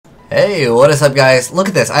Hey, what is up, guys? Look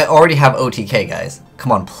at this. I already have OTK, guys.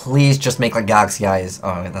 Come on, please just make like Galaxy Eyes.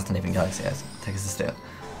 Oh, that's not even Galaxy Eyes. Texas Steel.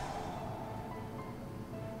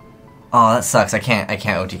 Oh, that sucks. I can't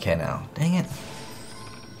OTK now. Dang it.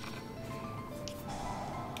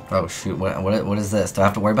 Oh shoot! What is this? Do I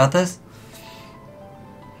have to worry about this?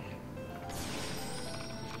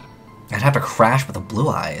 I'd have to crash with the blue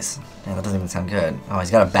eyes. Damn, that doesn't even sound good. Oh,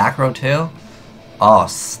 he's got a back row too? Oh,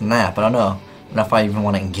 snap. I don't know if I even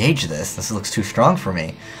want to engage this. This looks too strong for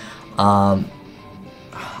me. I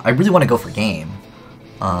really want to go for game.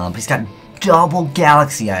 But he's got double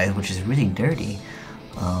Galaxy Eyes, which is really dirty.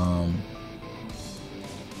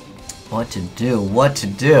 What to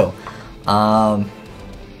do?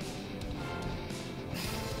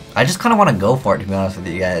 I just kind of want to go for it, to be honest with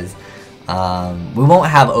you guys. We won't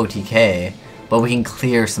have OTK, but we can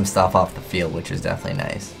clear some stuff off the field, which is definitely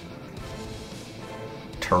nice.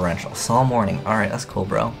 Torrential. Saw morning. Alright, that's cool,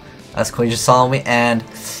 bro. That's cool. You just saw me, and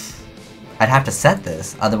I'd have to set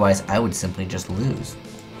this. Otherwise, I would simply just lose.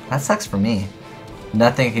 That sucks for me.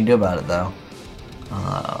 Nothing I can do about it, though.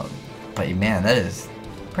 But, man, that is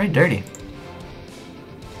pretty dirty.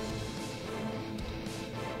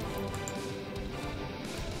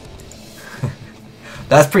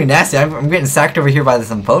 That's pretty nasty. I'm getting sacked over here by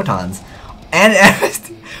some Photons. And,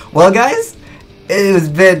 well, guys,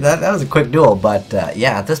 that was a quick duel. But,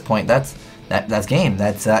 yeah, at this point, that's game.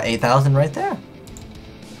 That's 8,000 right there.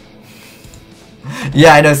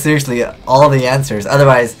 Yeah, I know, seriously, all the answers.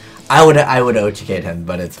 Otherwise, I would OTK'd him,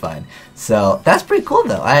 but it's fine. So, that's pretty cool,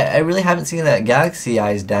 though. I really haven't seen that Galaxy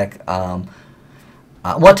Eyes deck.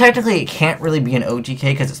 Well, technically, it can't really be an OTK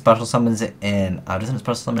because it special summons it in... doesn't it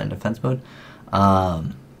special summon in defense mode?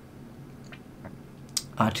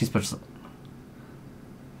 Two special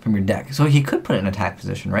from your deck. So he could put it in attack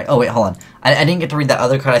position, right? Oh, wait, hold on. I didn't get to read that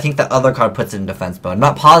other card. I think that other card puts it in defense mode. I'm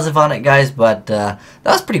not positive on it, guys, but that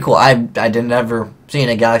was pretty cool. I didn't ever see in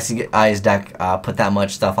a Galaxy Eyes deck put that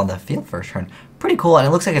much stuff on the field first turn. Pretty cool, and it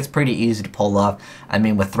looks like it's pretty easy to pull off. I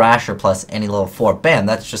mean, with Thrasher plus any level 4, bam,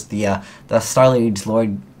 that's just the Starlight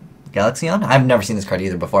Lord Galaxion? I've never seen this card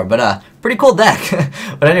either before, but pretty cool deck.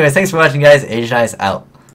 But anyways, thanks for watching, guys. Asian Eyes out.